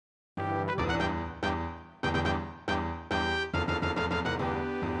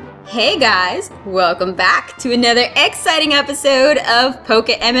Hey guys, welcome back to another exciting episode of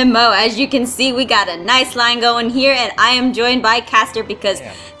PokéMMO. As you can see, we got a nice line going here, and I am joined by Caster because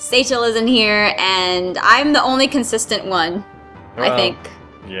Seychelles isn't here, and I'm the only consistent one, I think.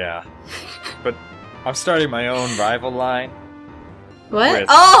 Yeah, but I'm starting my own rival line. What?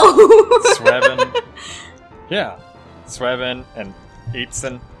 Oh! Sreven. Yeah, Sreven and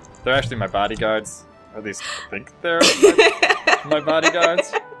Eatson. They're actually my bodyguards. Or at least I think they're my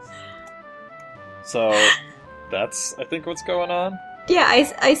bodyguards. So, that's, I think, what's going on. Yeah,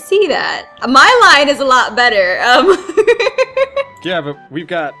 I see that. My line is a lot better. Yeah, but we've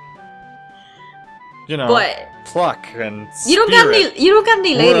got, you know, pluck and spirit. You don't got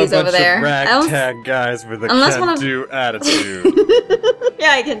any ladies over there. We're a bunch of ragtag guys with a can-do attitude.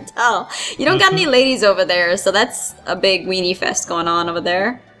 Yeah, I can tell. You don't got any ladies over there, so that's a big weenie fest going on over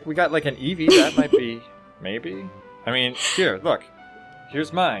there. We got like an Eevee, that might be, maybe? I mean, here, look.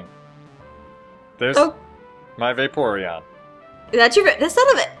 Here's mine. There's my Vaporeon. That's not a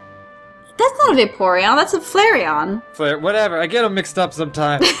Vaporeon, that's a Flareon. Whatever, I get them mixed up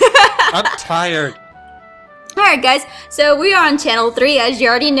sometimes. I'm tired. Alright guys, so we are on channel 3, as you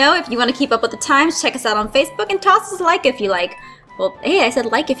already know. If you want to keep up with the times, check us out on Facebook and toss us a like if you like. Well, hey, I said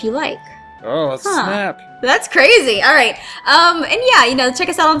like if you like. Oh, snap. That's crazy. Alright. And yeah, you know, check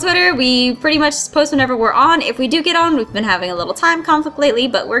us out on Twitter. We pretty much post whenever we're on. If we do get on, we've been having a little time conflict lately,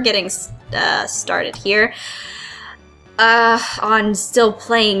 but we're getting started here. On still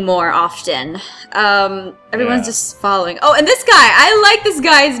playing more often. Everyone's just following. Oh, and this guy! I like this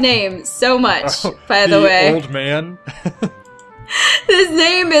guy's name so much, by the way. Old man. His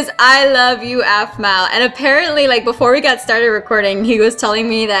name is I Love You Afmal, and apparently, like, before we got started recording, he was telling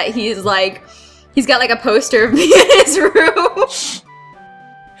me that he's got like a poster of me in his room.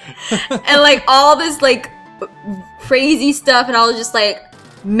 And like all this like crazy stuff, and I was just like,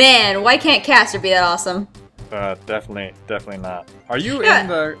 man, why can't Caster be that awesome? Definitely not. Are you in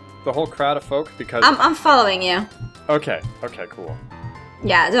the whole crowd of folk? Because I'm following you. Okay, cool.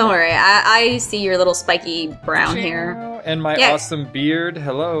 Yeah, don't worry. I see your little spiky brown hair. And my awesome beard.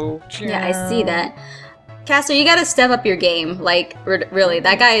 Hello. Yeah, I see that. Caster, you gotta step up your game. Like, really,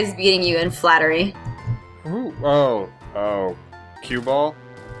 that guy is beating you in flattery. Ooh, oh. Cue ball?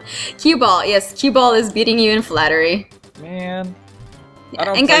 Cue ball, yes. Cue ball is beating you in flattery. Man. I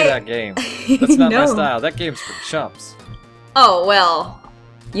don't play that game. That's not my style. That game's for chumps. Oh, well.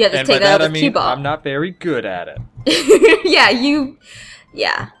 You have to take that out with cue ball. I'm not very good at it.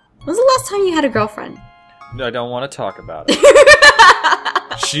 Yeah. When was the last time you had a girlfriend? I don't want to talk about it.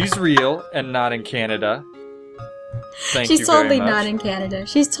 She's real and not in Canada. Thank you very much. She's totally not in Canada.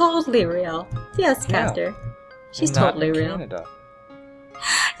 She's totally real. Yes, Caster. She's totally real. Canada.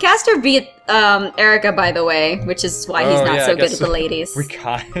 Caster beat Erica, by the way, which is why he's not so good with the ladies. We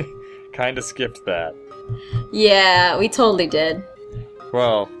kind of skipped that. Yeah, we totally did.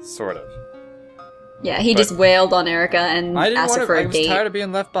 Well, sort of. Yeah, he just wailed on Erica and asked her for a date. I was tired of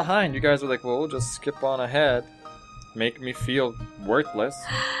being left behind. You guys were like, well, we'll just skip on ahead. Make me feel worthless.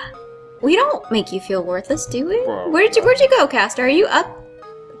 We don't make you feel worthless, do we? Whoa, where'd you go, Caster? Are you up?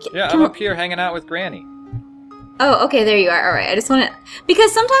 Yeah, I'm up here hanging out with Granny. Oh, okay, there you are. Alright, I just want to...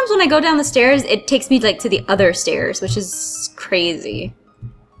 Because sometimes when I go down the stairs, it takes me, like, to the other stairs, which is crazy.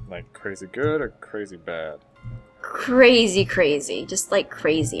 Like, crazy good or crazy bad? Crazy. Just, like,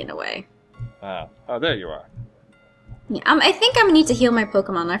 crazy in a way. Oh, there you are. Yeah, I think I'm gonna need to heal my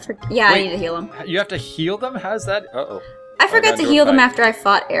Pokemon. Wait, I need to heal them. You have to heal them? How's that? Uh-oh. I forgot to heal them after I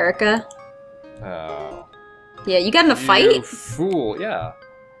fought Erica. Oh. Yeah, you got in a fight? You fool, yeah.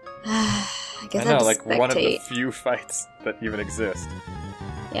 I guess I know, like one of the few fights that even exist.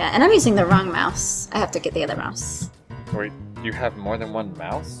 Yeah, and I'm using the wrong mouse. I have to get the other mouse. Wait, you have more than one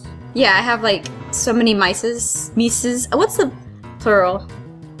mouse? Yeah, I have like so many mices. What's the plural?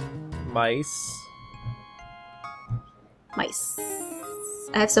 Mice. Mice.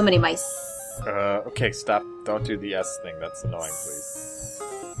 I have so many mice. Okay, stop. Don't do the S thing. That's annoying, please.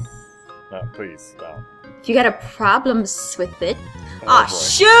 No, please, no. If you got a problems with it... Oh,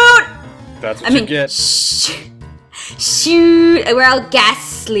 shoot! That's what you get. Shoot! Where all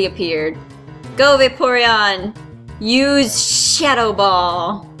Ghastly appeared. Go, Vaporeon! Use Shadow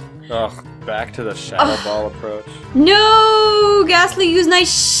Ball. Ugh, back to the Shadow Ball approach. No! Ghastly used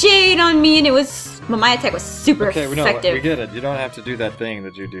nice shade on me and it was... Well, my attack was super effective. We get it. You don't have to do that thing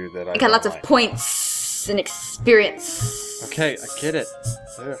that you do that I got lots of points and experience. Okay, I get it.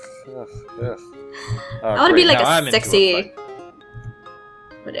 Ugh. I want to be like a sexy...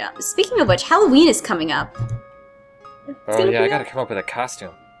 But yeah, speaking of which, Halloween is coming up. Oh yeah, I gotta come up with a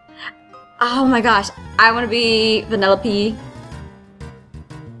costume. Oh my gosh, I want to be Vanellope.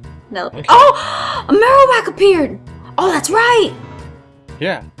 Okay. Oh! A Marowak appeared! Oh, that's right!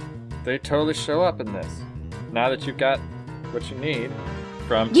 Yeah, they totally show up in this. Now that you've got what you need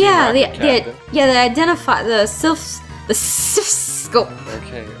from Team Rocket Captain. They identify the scope.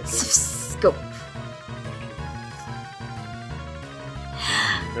 Okay. Scope.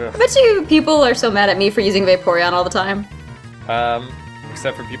 I bet you people are so mad at me for using Vaporeon all the time.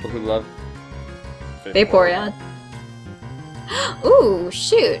 Except for people who love Vaporeon. Ooh,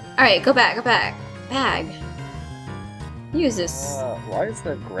 shoot. Alright, go back. Bag. Use this. Why is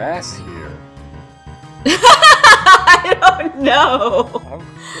there grass here? I don't know.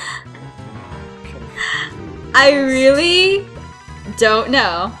 I really don't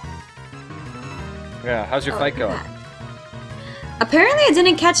know. Yeah, how's your fight going? Apparently I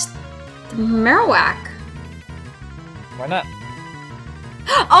didn't catch the Marowak. Why not?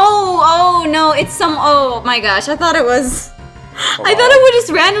 Oh no, it's oh my gosh, I thought it was... I thought it would just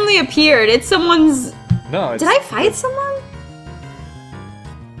randomly appeared. It's someone's... No, Did I fight someone?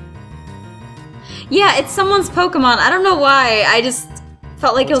 Yeah, it's someone's Pokemon. I don't know why. I just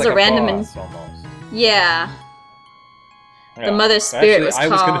felt like it was a random... Almost. Yeah. The mother spirit was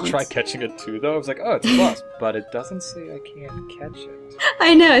calmed. I was going to try catching it too, though. I was like, oh, it's a boss. But it doesn't say I can't catch it.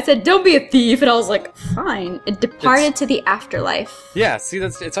 I know. It said, don't be a thief. And I was like, fine. It departed to the afterlife. Yeah, see,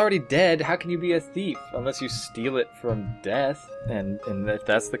 it's already dead. How can you be a thief unless you steal it from death? And if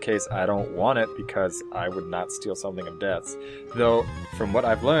that's the case, I don't want it because I would not steal something of death's. Though, from what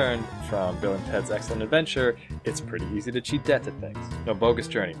I've learned from Bill and Ted's Excellent Adventure, it's pretty easy to cheat death at things. No, Bogus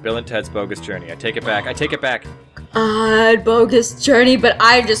Journey. Bill and Ted's Bogus Journey. I take it back. Bogus Journey, but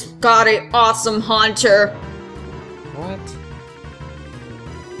I just got an awesome haunter. What?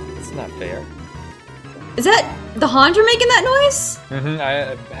 It's not fair. Is that the haunter making that noise? Mm-hmm.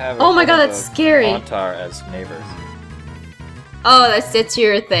 I have. Oh my god, that's scary. Hauntar as neighbors. Oh, that's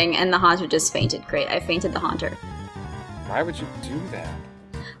your thing, and the haunter just fainted. Great, I fainted the haunter. Why would you do that?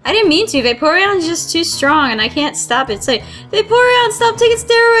 I didn't mean to. Vaporeon's just too strong, and I can't stop it. It's like, Vaporeon, stop taking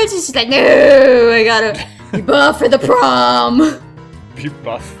steroids! It's just like, no, I gotta be buff for the prom. Be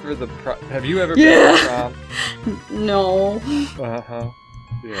buff for the prom? Have you ever been to prom? No. Uh-huh.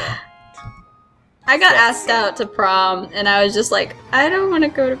 Yeah. I got asked out to prom, and I was just like, I don't want to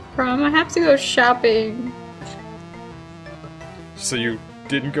go to prom. I have to go shopping. So you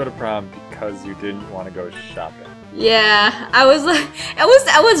didn't go to prom because you didn't want to go shopping? Yeah, I was like, I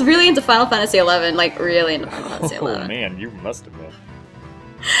was really into Final Fantasy XI, like really into Final Fantasy XI. Oh man, you must have been.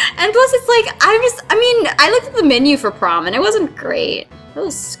 And plus, it's like I looked at the menu for prom, and it wasn't great. It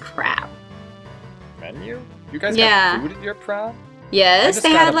was crap. Menu? You guys got food at your prom? Yes,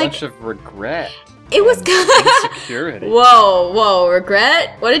 they had like a bunch of regret. It was insecurity. Whoa,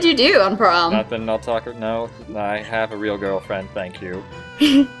 regret? What did you do on prom? Nothing. I'll talk. No, I have a real girlfriend. Thank you.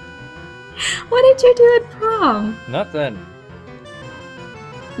 What did you do at prom? Nothing.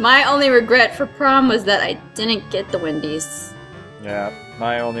 My only regret for prom was that I didn't get the Wendy's. Yeah,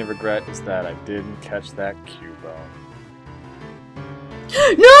 my only regret is that I didn't catch that Cubo.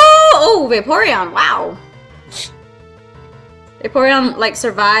 No! Oh, Vaporeon! Wow. Vaporeon like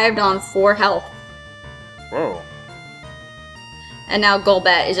survived on 4 health. Whoa. And now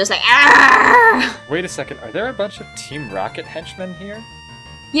Golbat is just like, ah! Wait a second, are there a bunch of Team Rocket henchmen here?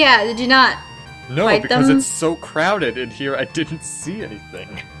 Yeah, did you not fight because them? It's so crowded in here, I didn't see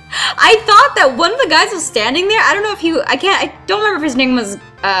anything. I thought that one of the guys was standing there. I don't know if I don't remember if his name was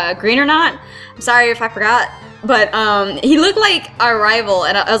Green or not. I'm sorry if I forgot. But he looked like our rival,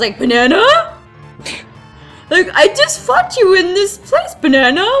 and I was like, Banana? Like, I just fought you in this place,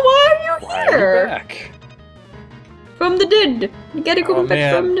 Banana. Why are you here? Why are you back? From the dead. You gotta go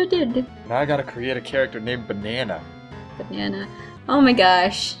back from the dead. Now I gotta create a character named Banana. Banana. Oh my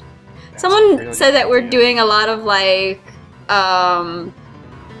gosh. Someone said that we're doing a lot of like, oh,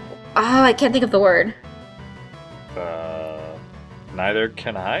 I can't think of the word. Neither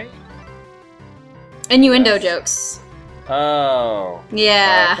can I? Innuendo jokes. Oh.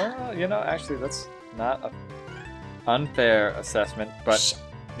 Yeah. Well, you know, actually, that's not an unfair assessment, but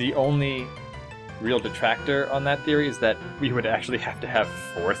the only real detractor on that theory is that we would actually have to have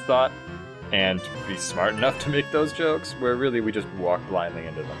forethought and be smart enough to make those jokes, where really we just walk blindly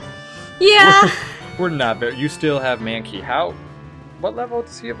into them. Yeah. We're not very... You still have Mankey. What level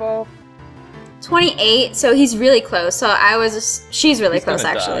does he evolve? 28, so he's really close. So she's really close,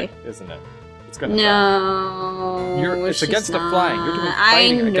 actually. Die, isn't it? It's gonna die. It's against the flying. You're doing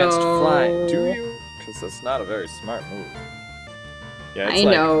fighting against flying. Do you? Because that's not a very smart move. Yeah, it's I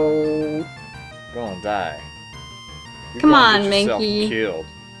know. Go and die. Come on, Mankey. Killed.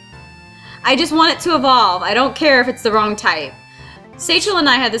 I just want it to evolve. I don't care if it's the wrong type. Sachel and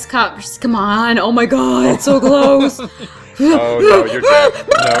I had this conversation. Come on! Oh my god! It's so close. Oh no, you're dead. No, so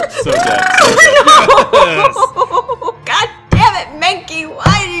dead. So dead. Yes. God damn it, Mankey!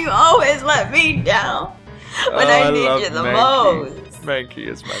 Why do you always let me down when I need you the most? Mankey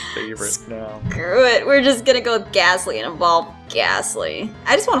is my favorite now. Screw it. We're just gonna go with Ghastly and evolve Ghastly.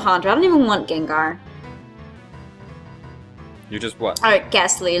 I just want Haunter. I don't even want Gengar. You just what? Alright,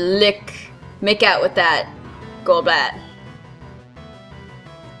 Ghastly, make out with that Golbat.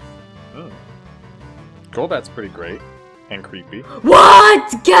 Golbat's pretty great. And creepy.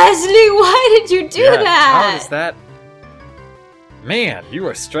 What? Ghastly, why did you do that? How is that? Man, you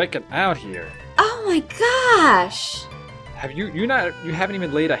are striking out here. Oh my gosh. Have you haven't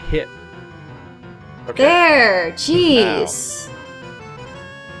even laid a hit. Okay. There, jeez.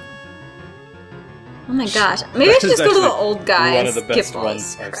 Oh my gosh. Maybe I should just go to the old guy. One of the best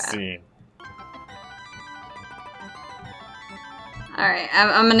ones I've seen. Alright,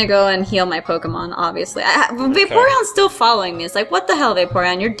 I'm gonna go and heal my Pokemon, obviously. Vaporeon's still following me. It's like, what the hell,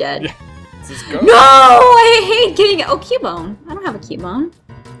 Vaporeon? You're dead. Yeah. Just go. No! I hate getting it. Oh, Cubone. I don't have a Cubone.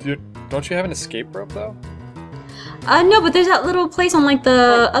 Don't you have an escape rope, though? No, but there's that little place on, like,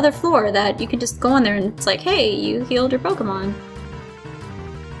 the other floor that you can just go in there and it's like, hey, you healed your Pokemon.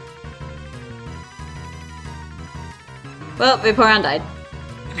 Well, Vaporeon died.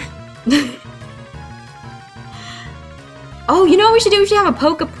 Oh, you know what we should do? We should have a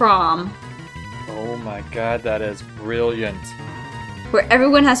Poke-Prom. Oh my god, that is brilliant. Where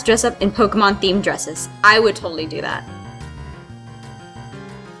everyone has to dress up in Pokemon-themed dresses. I would totally do that.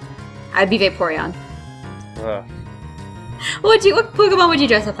 I'd be Vaporeon. What Pokemon would you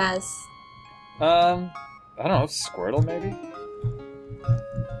dress up as? I don't know, Squirtle maybe?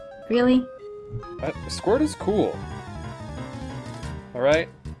 Really? Squirtle's cool. Alright,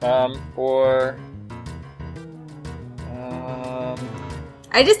 or...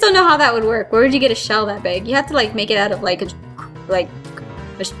 I just don't know how that would work. Where would you get a shell that big? You have to, like, make it out of, like,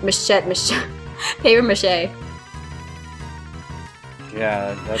 paper mache.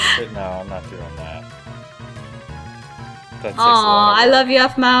 Yeah, that's it. No, I'm not doing that. Aw, I love you,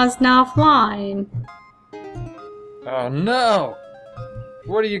 F-Mouse, now offline. Oh no!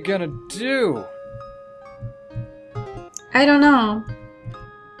 What are you gonna do? I don't know.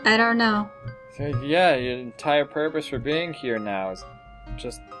 I don't know. So, yeah, your entire purpose for being here now is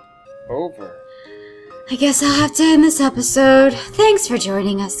just over. I guess I'll have to end this episode. Thanks for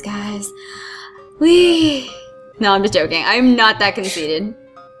joining us, guys. No, I'm just joking. I'm not that conceited.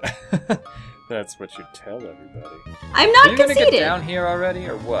 That's what you tell everybody. I'm not conceited. Are you gonna get down here already,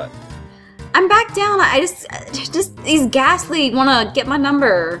 or what? I'm back down. I just these Ghastly wanna get my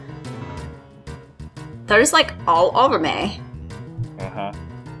number. They're just like all over me. Uh-huh.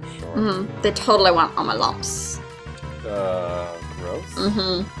 Sure. They totally want all my lumps. Gross?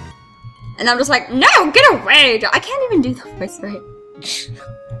 And I'm just like, no, get away! I can't even do the voice right.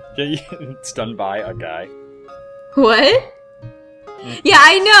 Yeah, it's done by a guy. What? Yeah,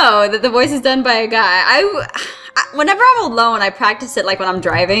 I know that the voice is done by a guy. Whenever I'm alone, I practice it like when I'm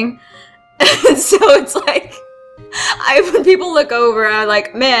driving. So it's like, when people look over, I'm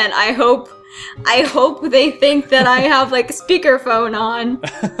like, man, I hope they think that I have like speakerphone on.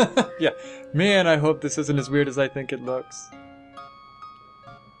 Yeah, man, I hope this isn't as weird as I think it looks.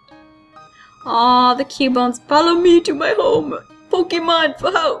 Aw, the Cubones, follow me to my home.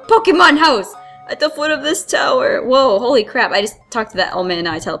 Pokemon house at the foot of this tower. Whoa, holy crap! I just talked to that old man and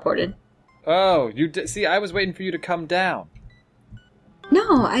I teleported. Oh, you see, I was waiting for you to come down.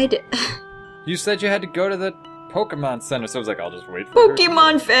 No, You said you had to go to the Pokemon Center, so I was like, I'll just wait for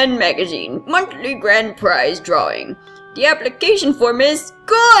Pokemon Fan Magazine, monthly grand prize drawing. The application form is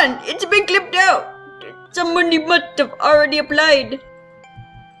gone! It's been clipped out! Somebody must have already applied.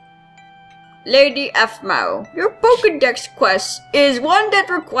 Lady F-Mao, your Pokedex quest is one that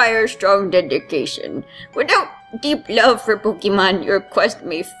requires strong dedication. Without deep love for Pokemon, your quest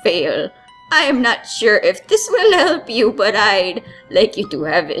may fail. I am not sure if this will help you, but I'd like you to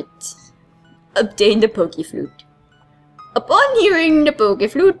have it. Obtain the Pokeflute. Upon hearing the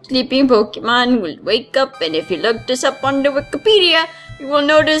Pokeflute, sleeping Pokemon will wake up, and if you look this up on the Wikipedia, you will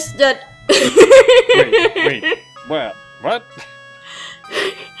notice that... Wait, what?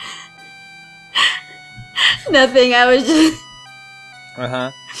 Nothing, I was just...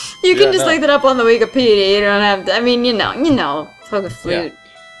 Uh-huh. You can just look that up on the Wikipedia, you don't have to... I mean, you know, Pokeflute. Yeah,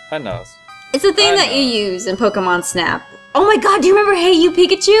 I know. It's a thing that you use in Pokemon Snap. Oh my god, do you remember Hey You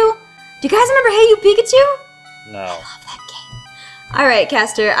Pikachu? Do you guys remember Hey You Pikachu? No. I love that game. Alright,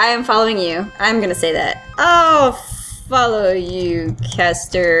 Caster, I am following you. I'm gonna say that. Oh, follow you,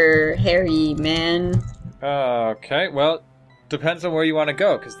 Caster, hairy man. Okay, well, depends on where you want to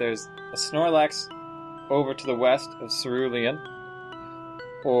go, because there's a Snorlax over to the west of Cerulean,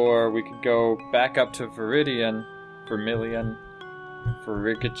 or we could go back up to Vermilion,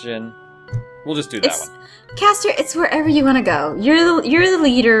 Verigagen. We'll just do that one. Caster, it's wherever you want to go. You're the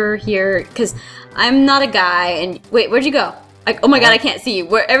leader here, because I'm not a guy. And wait, where'd you go? Like, oh my god, I can't see you.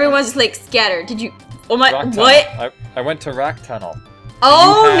 Where everyone's just like scattered. Did you? Oh my, what? I went to Rock Tunnel.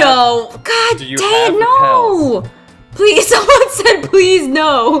 Oh no! God dang it, no! Please, someone said please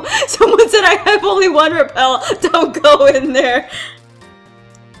no. Someone said I have only one repel. Don't go in there.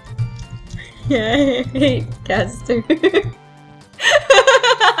 Yeah, I hate Caster.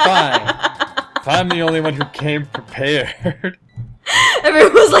 Fine. If I'm the only one who came prepared.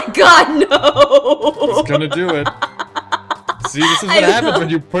 Everyone was like, God, no! He's gonna do it. See, this is what happens when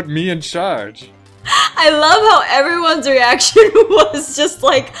you put me in charge. I love how everyone's reaction was just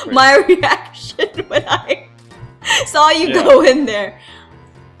like my reaction when I saw you go in there.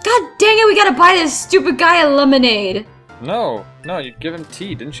 God dang it, we gotta buy this stupid guy a lemonade. No, you give him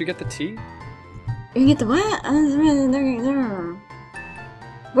tea. Didn't you get the tea? You get the what?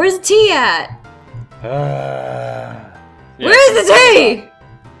 Where's the tea at? Where's the tea?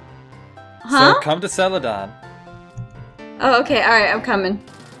 Huh? So come to Celadon. Oh, okay, alright, I'm coming.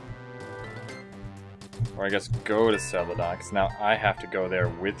 Or I guess go to Celadon, because now I have to go there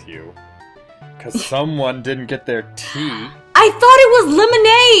with you. Because someone didn't get their tea. I thought it was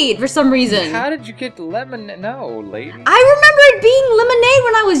lemonade for some reason. How did you get lemonade? No, lady. I remember it being lemonade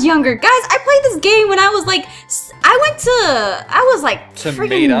when I was younger. Guys, I played this game when I was like, To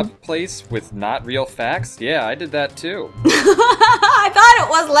made up place with not real facts? Yeah, I did that too. I thought it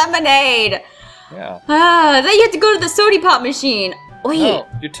was lemonade. Yeah. Then you have to go to the soda pop machine. Wait. No,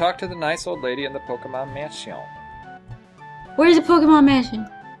 you talk to the nice old lady in the Pokemon Mansion. Where's the Pokemon Mansion?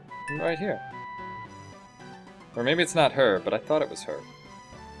 Right here. Or maybe it's not her, but I thought it was her.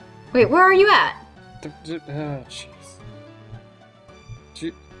 Wait, where are you at? Oh, jeez.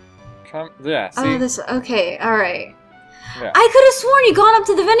 Yeah, see? Oh, this. Okay, alright. Yeah. I could have sworn you gone up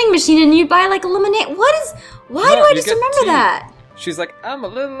to the vending machine and you'd buy like a lemonade. Why do I just remember tea. that? She's like, I'm a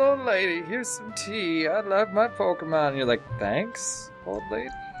little old lady. Here's some tea. I love my Pokemon. And you're like, thanks, old lady.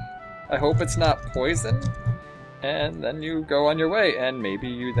 I hope it's not poison. And then you go on your way, and maybe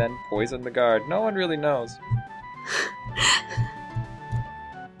you then poison the guard. No one really knows.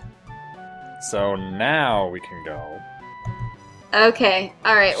 So now we can go. Okay,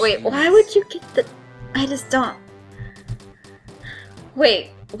 alright, wait, why would you get the... I just don't...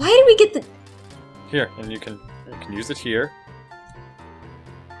 Wait, why did we get the... Here, and you can use it here.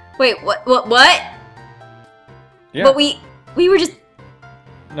 Wait, what? Yeah. But we were just...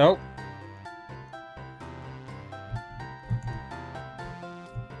 Nope.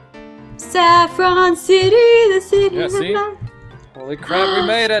 Saffron City, the city Yeah, of see? love. Holy crap, we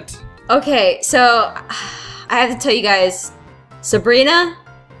made it! Okay, so I have to tell you guys, Sabrina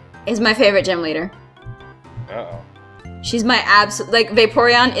is my favorite gym leader. Uh-oh. She's my absolute, like,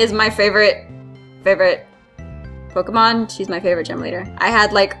 Vaporeon is my favorite Pokemon. She's my favorite gym leader. I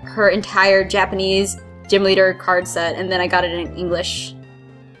had, like, her entire Japanese gym leader card set, and then I got it in English.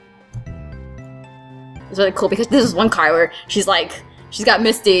 It's really cool, because this is one card where she's got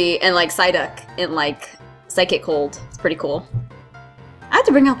Misty and, like, Psyduck and, like, Psychic Cold. It's pretty cool. I have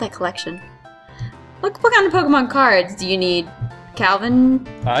to bring out that collection. What kind of Pokemon cards do you need, Calvin?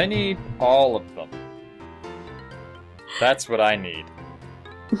 I need all of them. That's what I need.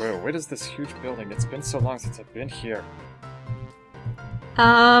 Whoa, what is this huge building? It's been so long since I've been here.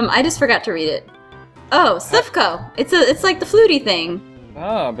 I just forgot to read it. Oh, Slivco. It's like the fluty thing.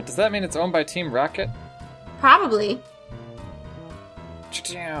 Oh, but does that mean it's owned by Team Rocket? Probably.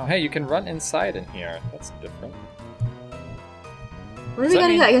 Hey, you can run inside in here. That's different. Where do we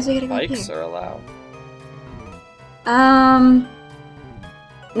gotta go? I guess we gotta go here. Bikes are allowed.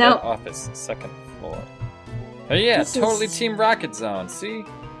 No. Office, second floor. Oh yeah, totally Team Rocket Zone, see?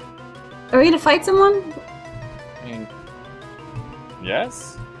 Are we gonna fight someone? I mean,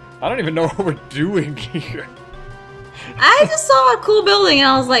 yes? I don't even know what we're doing here. I just saw a cool building and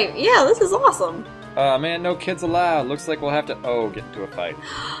I was like, yeah, this is awesome. Man, no kids allowed. Looks like we'll have to, get into a fight.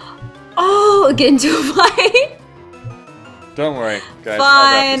 Oh, get into a fight? Don't worry, guys. Fine.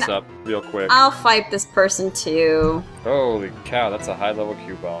 I'll wrap this up real quick. I'll fight this person too. Holy cow, that's a high-level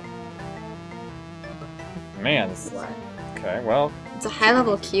Cubone. Man, this is... Okay, well... It's a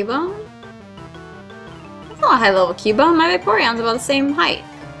high-level Cubone? That's not a high-level Cubone. My Vaporeon's about the same height.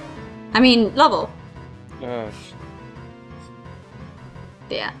 I mean, level. Yeah.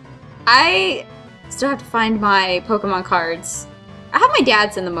 I still have to find my Pokemon cards. I have my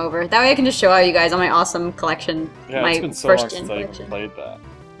dad send them over. That way I can just show out you guys on my awesome collection. Yeah, my it's been so first long gen since I collection. played that.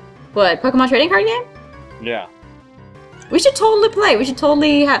 What, Pokemon trading card game? Yeah. We should totally play. We should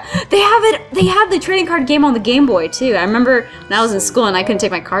totally have. They have it. They have the trading card game on the Game Boy too. I remember when I was in school and I couldn't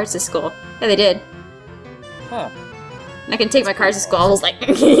take my cards to school. Yeah, they did. Huh. And I couldn't take my cards to school. I was like,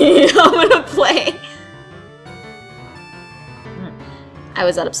 I'm gonna play. I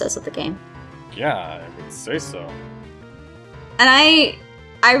was that obsessed with the game. Yeah, I would say so. And I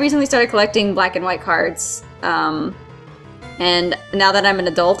recently started collecting black and white cards. And now that I'm an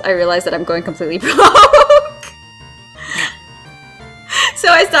adult, I realize that I'm going completely broke. So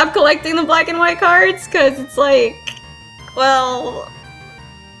I stopped collecting the black and white cards because it's like, well,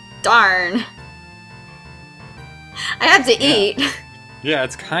 darn. I have to eat. Yeah,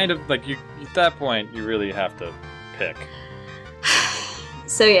 it's kind of like you. At that point, you really have to pick.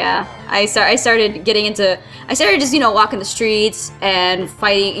 So yeah, I started getting into. I started just walking the streets and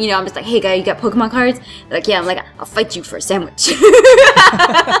fighting. I'm just like, hey guy, you got Pokemon cards? They're like, yeah. I'm like, I'll fight you for a sandwich.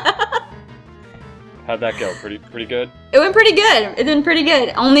 How'd that go? Pretty good? It went pretty good. It went pretty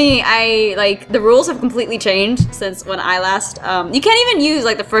good. Only the rules have completely changed since when I last. You can't even use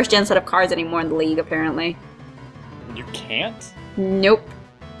the first gen set of cards anymore in the league apparently. You can't? Nope.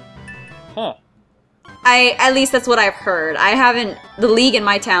 Huh. At least that's what I've heard. I haven't. The league in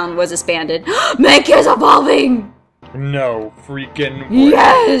my town was disbanded. Mankey's evolving. No freaking way.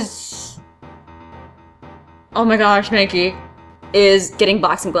 Yes. Oh my gosh, Mankey is getting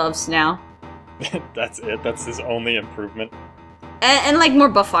boxing gloves now. That's it? That's his only improvement? And more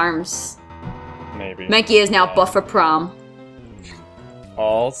buff arms. Maybe. Mankey is now buff for prom.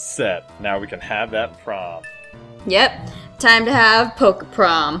 All set. Now we can have that prom. Yep. Time to have Poke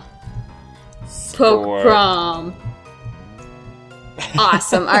Prom. Poke Prom.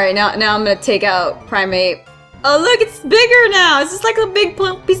 Awesome. Alright, now I'm gonna take out Primate. Oh look, it's bigger now! It's just like a big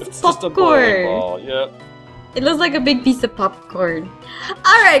piece of It's just a popcorn. ball, yep. It looks like a big piece of popcorn.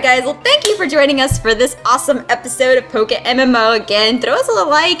 Alright guys, well thank you for joining us for this awesome episode of PokéMMO. Again, throw us a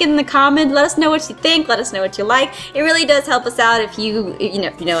like in the comment, let us know what you think, let us know what you like. It really does help us out if you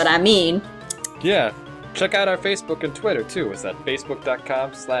know what I mean. Yeah, check out our Facebook and Twitter too. Is that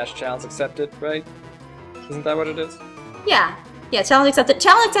facebook.com/challengeaccepted, right? Isn't that what it is? Yeah, Challenge Accepted.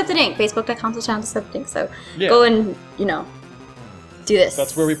 Challenge Accepted Inc. Facebook.com/Challenge Accepted Inc. So go and, do this.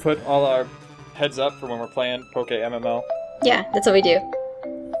 That's where we put all our heads up for when we're playing PokéMMO. Yeah, that's what we do.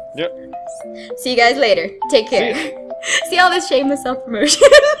 Yep. See you guys later. Take care. See all this shameless self-promotion.